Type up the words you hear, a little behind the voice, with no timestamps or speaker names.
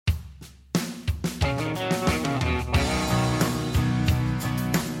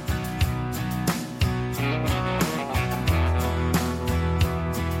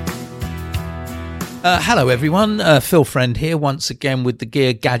Hello, everyone. Phil Friend here once again with the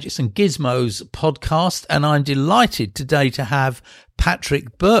Gear, Gadgets and Gizmos podcast. And I'm delighted today to have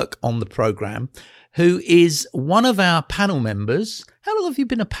Patrick Burke on the programme, who is one of our panel members. How long have you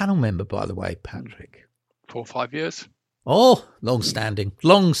been a panel member, by the way, Patrick? 4 or 5 years. Oh, long-standing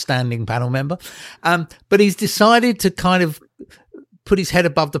panel member. But he's decided to kind of put his head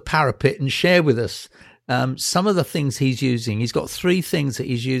above the parapet and share with us some of the things he's using. He's got 3 things that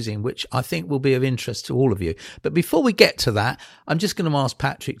he's using, which I think will be of interest to all of you. But before we get to that, I'm just going to ask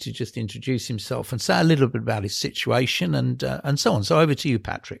Patrick to just introduce himself and say a little bit about his situation and so on. So over to you,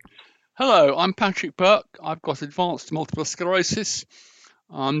 Patrick. Hello, I'm Patrick Burke. I've got advanced multiple sclerosis.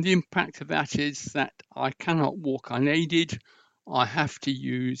 The impact of that is that I cannot walk unaided. I have to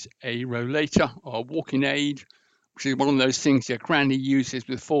use a rollator or a walking aid, which is one of those things your granny uses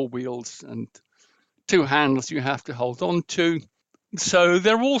with 4 wheels and 2 handles you have to hold on to. So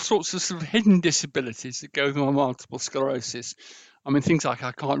there are all sorts of sort of hidden disabilities that go with my multiple sclerosis. I mean, things like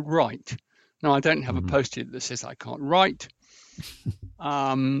I can't write. Now, I don't have a post-it that says I can't write.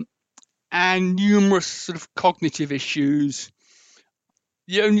 And numerous sort of cognitive issues.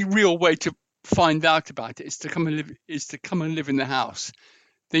 The only real way to find out about it is to come and live in the house.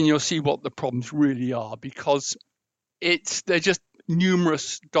 Then you'll see what the problems really are, because they're just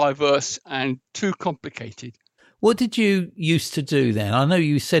numerous, diverse, and too complicated. What did you used to do then? I know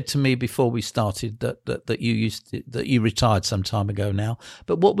you said to me before we started that you retired some time ago now.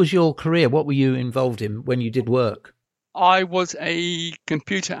 But what was your career? What were you involved in when you did work? I was a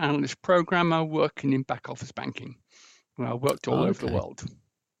computer analyst programmer working in back office banking. I worked all over the world.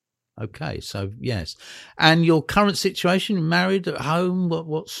 Okay, so yes. And your current situation, married, at home,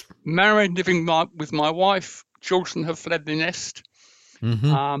 what's... Married, living with my wife. Children have fled the nest.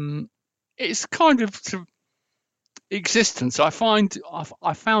 Mm-hmm. It's kind of sort of existence. I found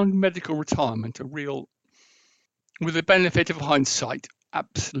medical retirement with the benefit of hindsight,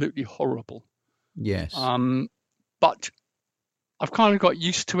 absolutely horrible. Yes. But I've kind of got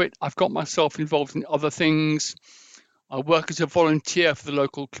used to it. I've got myself involved in other things. I work as a volunteer for the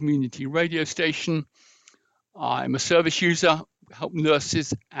local community radio station. I'm a service user, help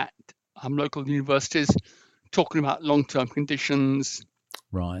nurses at local universities talking about long-term conditions.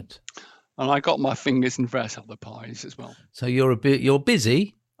 Right. And I got my fingers in various other pies as well. So you're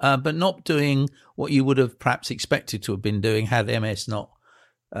busy, but not doing what you would have perhaps expected to have been doing had MS not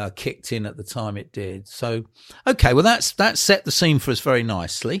kicked in at the time it did. So, okay, well that's set the scene for us very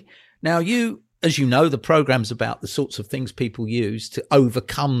nicely. Now as you know, the program's about the sorts of things people use to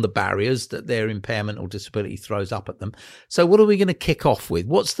overcome the barriers that their impairment or disability throws up at them. So what are we going to kick off with?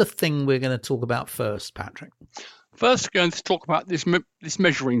 What's the thing we're going to talk about first, Patrick? First, we're going to talk about this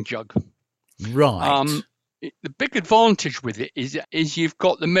measuring jug. Right. The big advantage with it is you've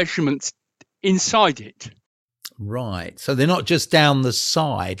got the measurements inside it. Right. So they're not just down the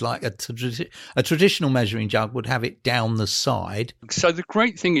side like a traditional measuring jug would have it down the side. So the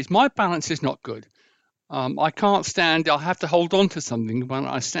great thing is my balance is not good. I can't stand. I have to hold on to something when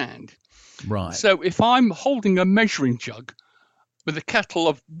I stand. Right. So if I'm holding a measuring jug with a kettle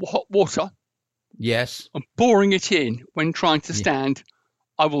of hot water, yes, and pouring it in when trying to stand,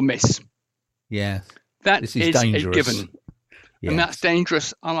 I will miss. Yeah. That is dangerous. A given. Yes. And that's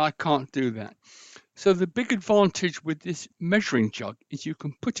dangerous, and I can't do that. So the big advantage with this measuring jug is you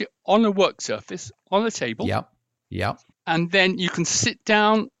can put it on a work surface, on a table. Yep. And then you can sit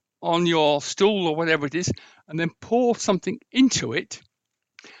down on your stool or whatever it is, and then pour something into it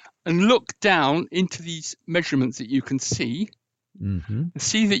and look down into these measurements that you can see, and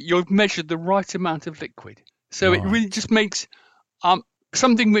see that you've measured the right amount of liquid. So It really just makes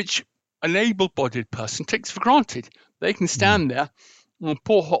something which an able-bodied person takes for granted. They can stand there and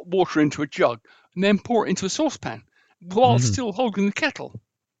pour hot water into a jug and then pour it into a saucepan while still holding the kettle.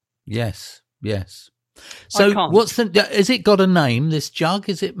 Yes. So has it got a name, this jug?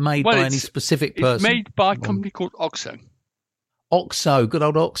 Is it made by any specific person? It's made by a company called OXO. OXO, good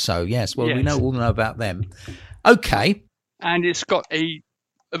old OXO, yes. Well, we all know about them. Okay. And it's got a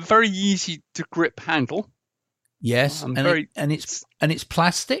very easy to grip handle. Yes, and it's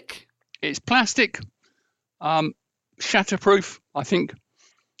plastic? It's plastic, shatterproof, I think.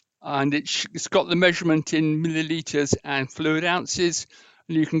 And it's got the measurement in millilitres and fluid ounces.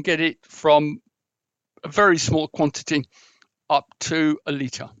 And you can get it from a very small quantity up to a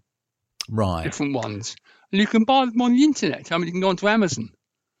litre. Right. Different ones. And you can buy them on the internet. I mean, you can go onto Amazon.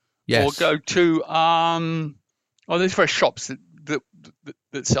 Yes. Or go to, there's various shops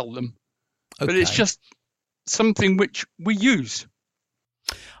that sell them. Okay. But it's just something which we use.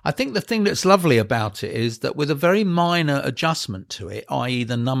 I think the thing that's lovely about it is that with a very minor adjustment to it, i.e.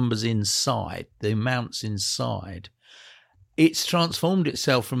 the numbers inside, the amounts inside, it's transformed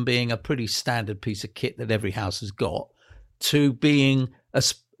itself from being a pretty standard piece of kit that every house has got to being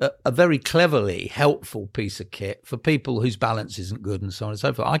a very cleverly helpful piece of kit for people whose balance isn't good and so on and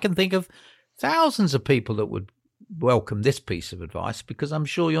so forth. I can think of thousands of people that would welcome this piece of advice, because I'm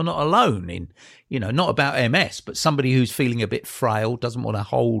sure you're not alone in, not about MS, but somebody who's feeling a bit frail, doesn't want to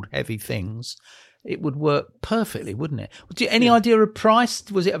hold heavy things. It would work perfectly, wouldn't it? Any idea of price?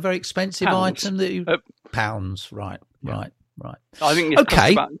 Was it a very expensive item that you... Pounds, right. I think it's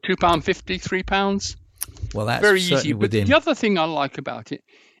cost about £2.50, £3. Well, that's very certainly easy. within. But the other thing I like about it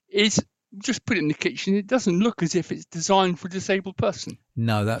is just put it in the kitchen. It doesn't look as if it's designed for a disabled person.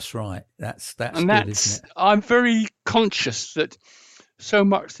 No, that's right. That's and good, isn't it? I'm very conscious that so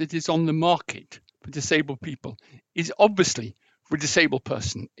much that is on the market for disabled people is obviously for a disabled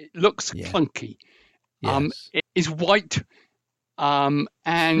person. It looks clunky. Yes. It is white,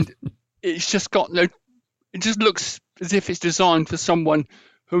 and it's just got no. It just looks as if it's designed for someone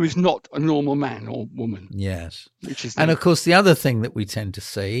who is not a normal man or woman. Yes. And of course, the other thing that we tend to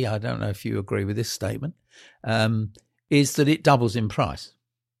see, I don't know if you agree with this statement, is that it doubles in price.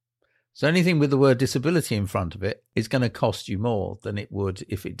 So anything with the word disability in front of it is going to cost you more than it would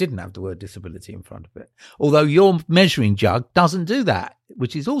if it didn't have the word disability in front of it. Although your measuring jug doesn't do that,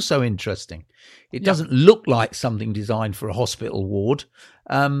 which is also interesting. It doesn't look like something designed for a hospital ward.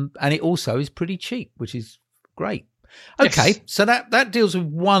 And it also is pretty cheap, which is great. Okay, yes. So that deals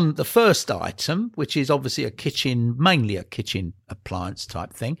with the first item, which is obviously mainly a kitchen appliance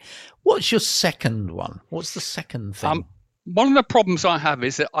type thing. What's your second one? What's the second thing? One of the problems I have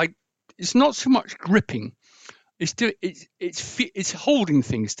is that it's not so much gripping. It's holding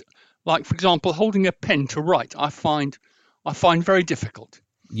things. Like, for example, holding a pen to write, I find very difficult.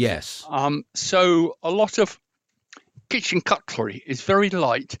 Yes. So a lot of kitchen cutlery is very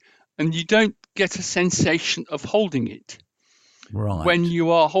light, and you don't get a sensation of holding it when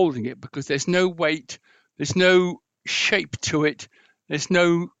you are holding it, because there's no weight, there's no shape to it, there's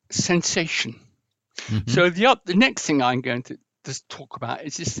no sensation. Mm-hmm. So the next thing I'm going to talk about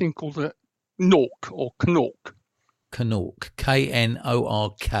is this thing called a Knork or Knork. Knork,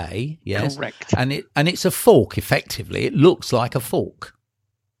 Knork, yes. Correct. And it's a fork, effectively. It looks like a fork.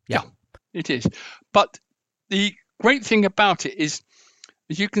 Yeah, it is. But the great thing about it is,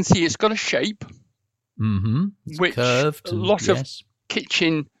 as you can see, it's got a shape, which curved, a lot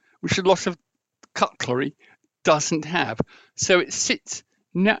of cutlery doesn't have. So it sits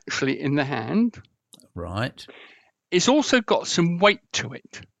naturally in the hand. Right. It's also got some weight to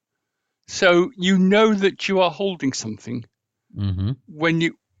it. So you know that you are holding something when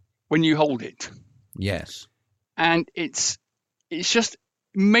you hold it. Yes. And it's just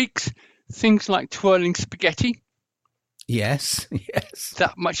makes things like twirling spaghetti. Yes.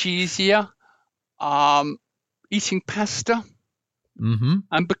 That much easier. Eating pasta. Mm-hmm.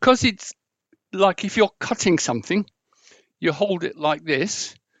 And because it's like if you're cutting something, you hold it like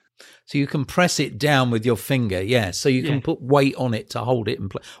this. So you can press it down with your finger, so you can put weight on it to hold it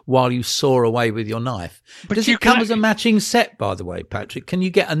while you saw away with your knife. But does it come as a matching set, by the way, Patrick? Can you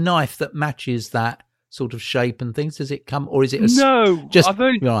get a knife that matches that sort of shape and things? Does it come, or is it no?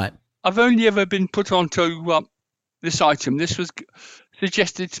 Right. I've only ever been put onto this item. This was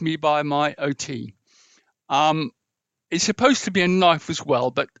suggested to me by my OT. It's supposed to be a knife as well,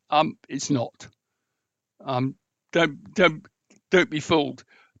 but it's not. Don't be fooled.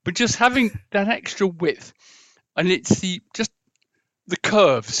 But just having that extra width, and it's the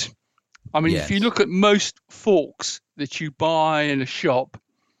curves. I mean, if you look at most forks that you buy in a shop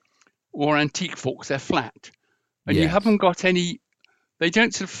or antique forks, they're flat, and you haven't got any. They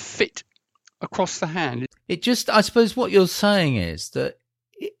don't sort of fit across the hand. I suppose what you're saying is that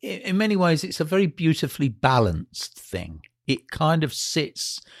in many ways it's a very beautifully balanced thing. It kind of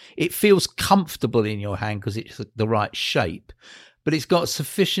sits. It feels comfortable in your hand because it's the right shape. But it's got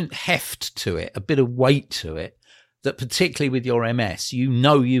sufficient heft to it, a bit of weight to it, that particularly with your MS,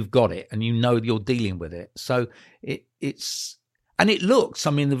 you've got it and you're dealing with it. So it looks,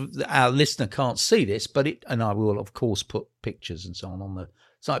 I mean, our listener can't see this, and I will, of course, put pictures and so on the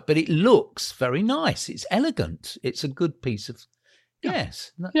site, but it looks very nice. It's elegant. It's a good piece of,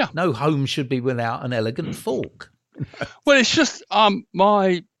 no home should be without an elegant fork. Well, it's just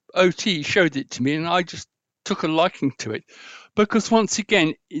my OT showed it to me and I just took a liking to it. Because once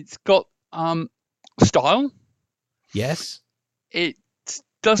again, it's got style. Yes. It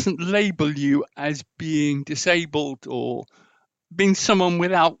doesn't label you as being disabled or being someone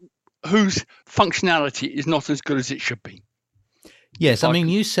whose functionality is not as good as it should be. Yes, I mean,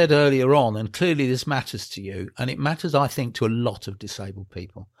 you said earlier on, and clearly this matters to you, and it matters, I think, to a lot of disabled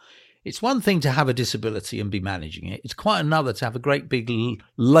people. It's one thing to have a disability and be managing it. It's quite another to have a great big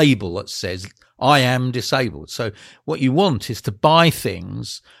label that says, I am disabled. So what you want is to buy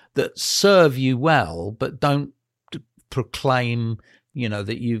things that serve you well, but don't proclaim,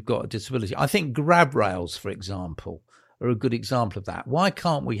 that you've got a disability. I think grab rails, for example, are a good example of that. Why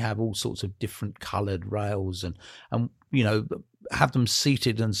can't we have all sorts of different coloured rails and have them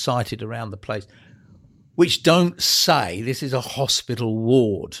seated and sighted around the place, which don't say this is a hospital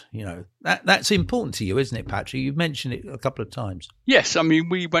ward? That's important to you, isn't it, Patrick? You've mentioned it a couple of times. Yes, I mean,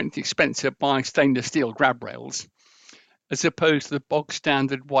 we went to the expense of buying stainless steel grab rails as opposed to the bog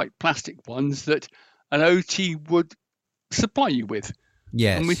standard white plastic ones that an OT would supply you with.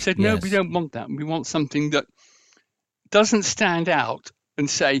 Yes. And we said, no, we don't want that. We want something that doesn't stand out and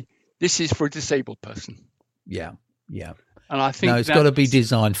say, this is for a disabled person. Yeah, yeah. And I think it's got to be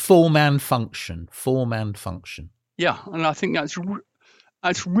designed form and function. Yeah, and I think that's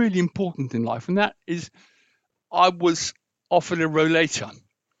really important in life. And that is, I was offered a rollator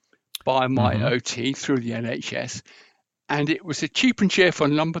by my OT through the NHS, and it was a cheap and cheerful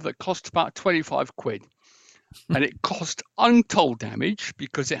number that cost about 25 quid. And it caused untold damage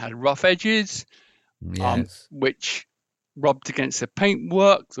because it had rough edges, which rubbed against the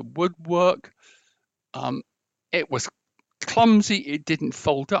paintwork, the woodwork. It was clumsy. It didn't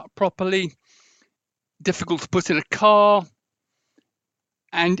fold up properly. Difficult to put in a car.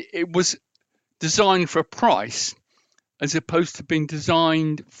 And it was designed for a price as opposed to being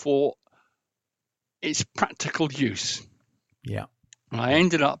designed for its practical use. Yeah. And I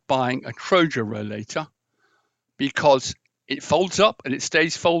ended up buying a Troja rollator because it folds up and it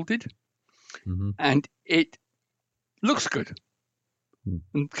stays folded, and it looks good.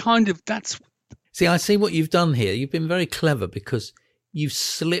 And kind of that's... See, I see what you've done here. You've been very clever because you've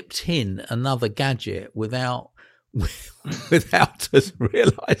slipped in another gadget without us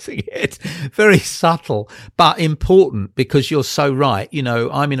realizing it. Very subtle, but important, because you're so right.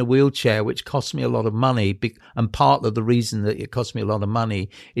 I'm in a wheelchair, which costs me a lot of money. And part of the reason that it costs me a lot of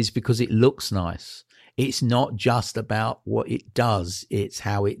money is because it looks nice. It's not just about what it does, it's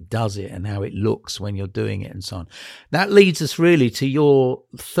how it does it and how it looks when you're doing it and so on. That leads us really to your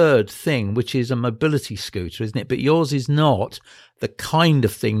third thing, which is a mobility scooter, isn't it? But yours is not the kind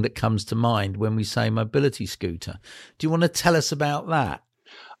of thing that comes to mind when we say mobility scooter. Do you want to tell us about that?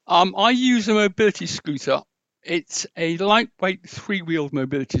 I use a mobility scooter. It's a lightweight three-wheeled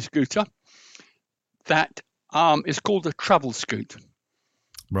mobility scooter that is called a travel scoot.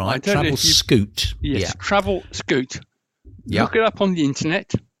 Right, travel scoot. Yes, travel scoot. Yeah. Look it up on the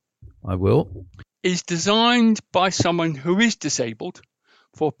internet. I will. Is designed by someone who is disabled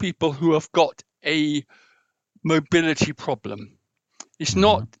for people who have got a mobility problem. It's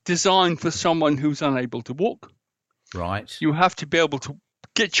not designed for someone who's unable to walk. Right. You have to be able to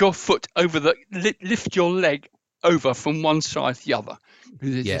get your foot over lift your leg over from one side to the other.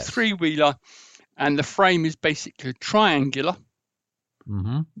 It's a three-wheeler, and the frame is basically triangular.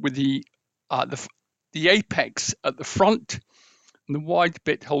 With the apex at the front and the wide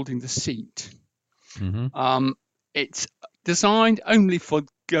bit holding the seat. It's designed only for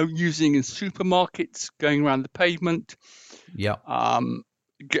using in supermarkets, going around the pavement. Yeah.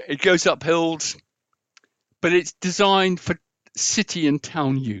 It goes up hills, but it's designed for city and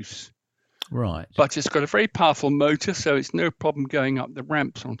town use. Right. But it's got a very powerful motor, so it's no problem going up the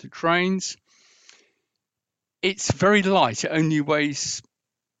ramps onto trains. It's very light. It only weighs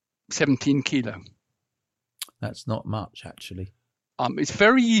 17 kilo. That's not much, actually. It's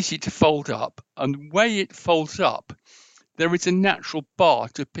very easy to fold up, and the way it folds up, there is a natural bar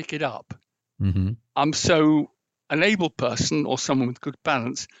to pick it up. So an able person or someone with good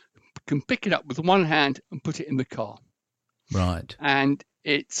balance can pick it up with one hand and put it in the car. Right. And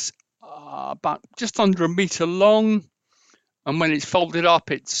it's about just under a metre long, and when it's folded up,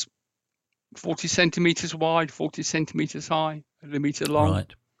 it's 40 centimetres wide, 40 centimetres high, and a metre long.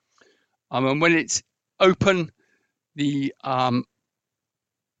 Right. And when it's open, the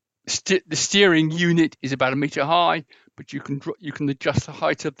steering unit is about a metre high, but you can adjust the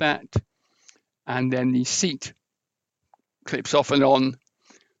height of that, and then the seat clips off and on.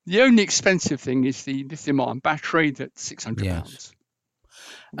 The only expensive thing is the lithium-ion battery that's £600,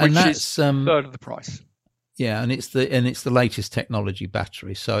 which is a third of the price. Yeah, and it's the latest technology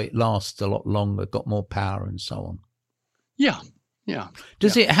battery, so it lasts a lot longer, got more power, and so on. Yeah.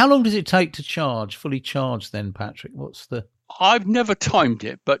 How long does it take to charge, fully charge? Then, Patrick, I've never timed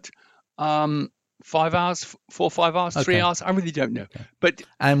it, but 5 hours, 4 or 5 hours, 3 Okay. hours. I really don't know. But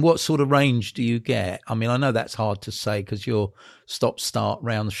And what sort of range do you get? I mean, I know that's hard to say because you're stop, start,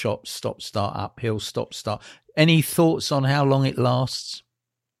 round the shop, stop, start, uphill, stop, start. Any thoughts on how long it lasts?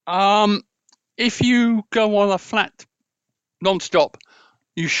 if you go on a flat non-stop,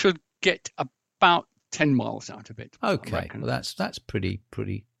 you should get about 10 miles out of it. I Okay, reckon. well, that's pretty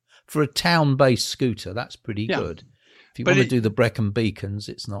for a town-based scooter. That's pretty Yeah. good. If you But want to do the Brecon Beacons,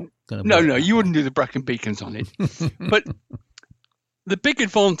 it's not going to. No, you wouldn't do the Brecon Beacons on it. But the big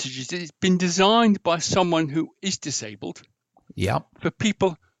advantage is that it's been designed by someone who is disabled Yep. for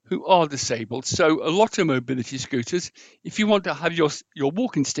people who are disabled. So a lot of mobility scooters, if you want to have your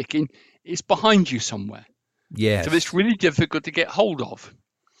walking stick in, it's behind you somewhere. Yes. So it's really difficult to get hold of.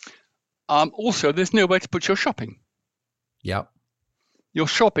 Also, there's nowhere to put your shopping. Yep. Your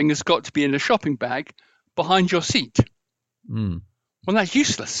shopping has got to be in a shopping bag behind your seat. Mm. Well, that's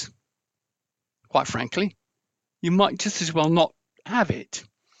useless, quite frankly. You might just as well not have it.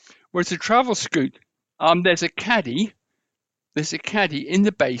 Whereas a travel scoot, there's a caddy in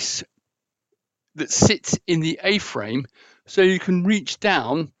the base that sits in the A-frame, so you can reach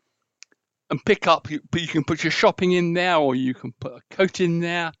down and pick up. But you can put your shopping in there, or you can put a coat in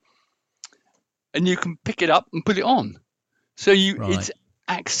there, and you can pick it up and put it on. So it's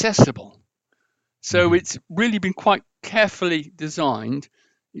accessible. So it's really been quite carefully designed.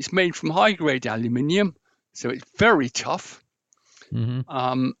 It's made from high-grade aluminium, so it's very tough,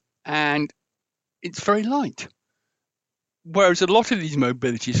 and it's very light. Whereas a lot of these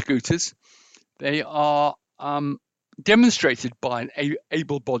mobility scooters, they are demonstrated by an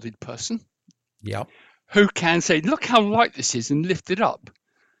able-bodied person Yep. who can say, look how light this is, and lift it up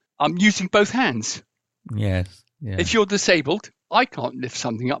using both hands. Yes. Yeah. If you're disabled, I can't lift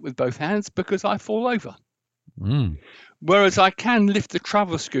something up with both hands because I fall over. Mm. Whereas I can lift the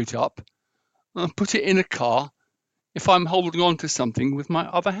travel scooter up and put it in a car if I'm holding on to something with my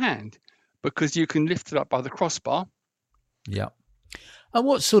other hand, because you can lift it up by the crossbar. Yeah. And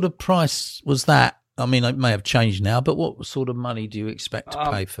what sort of price was that? I mean, it may have changed now, but what sort of money do you expect to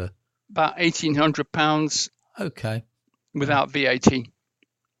pay for? About £1,800 Okay. without VAT.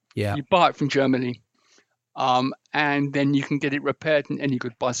 Yeah. You buy it from Germany, and then you can get it repaired in any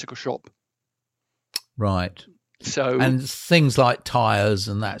good bicycle shop. Right. So And things like tyres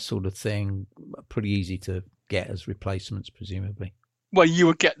and that sort of thing are pretty easy to get as replacements, presumably. well, you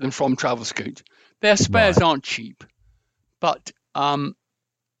would get them from Travel Scoot. Their spares Right. aren't cheap, but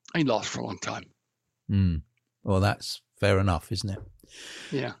they last for a long time. Mm. Well, that's fair enough, isn't it?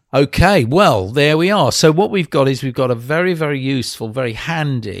 Yeah. Okay, well, there we are. So what we've got is we've got a very, very useful, very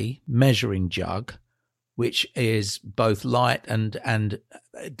handy measuring jug, which is both light and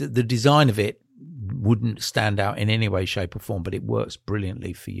the design of it wouldn't stand out in any way, shape or form, but it works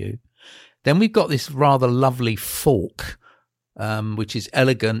brilliantly for you. Then we've got this rather lovely fork, which is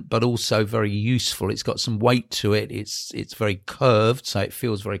elegant but also very useful. It's got some weight to it. It's very curved, so it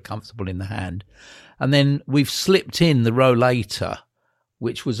feels very comfortable in the hand. And then we've slipped in the rollator,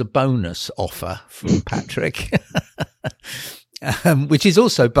 which was a bonus offer from Patrick, which is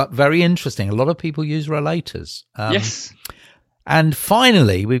also but very interesting. A lot of people use rollators. Yes. And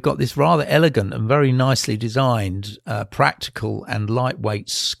finally, we've got this rather elegant and very nicely designed, practical and lightweight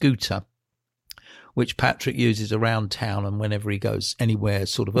scooter, which Patrick uses around town and whenever he goes anywhere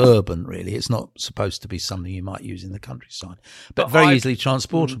sort of urban, really. It's not supposed to be something you might use in the countryside, but very easily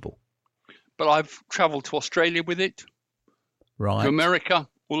transportable. But I've travelled to Australia with it, Right. to America,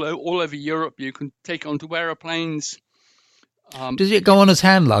 all over Europe. You can take it onto aeroplanes. Does it go on as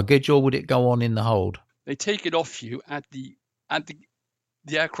hand luggage or would it go on in the hold? They take it off you at the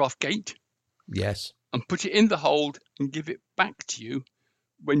aircraft gate Yes. and put it in the hold and give it back to you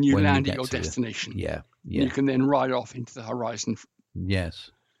when you land at get your to destination. Yeah. You can then ride off into the horizon Yes.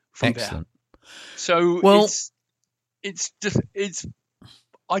 from Excellent. there. So Well- it's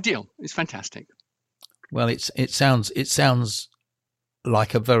ideal. It's fantastic. Well, it sounds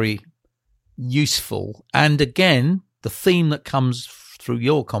like a very useful, and again, the theme that comes through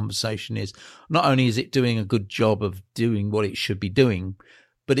your conversation is not only is it doing a good job of doing what it should be doing,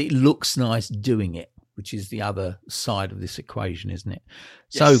 but it looks nice doing it, which is the other side of this equation, isn't it?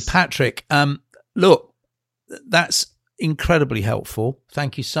 Yes. So, Patrick, look, that's incredibly helpful.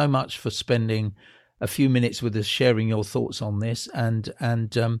 Thank you so much for spending a few minutes with us, sharing your thoughts on this, and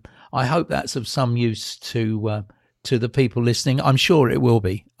I hope that's of some use to the people listening. I'm sure it will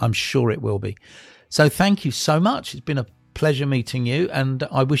be. So thank you so much. It's been a pleasure meeting you, and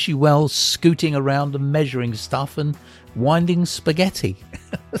I wish you well scooting around and measuring stuff and winding spaghetti.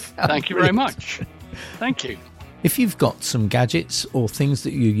 Thank you very much. Thank you. If you've got some gadgets or things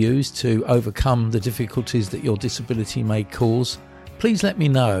that you use to overcome the difficulties that your disability may cause, please let me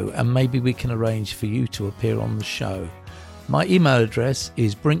know and maybe we can arrange for you to appear on the show. My email address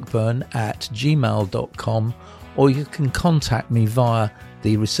is brinkburn@gmail.com, or you can contact me via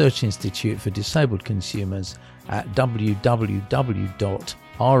the Research Institute for Disabled Consumers at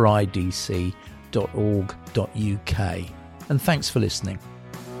www.ridc.org.uk. And thanks for listening.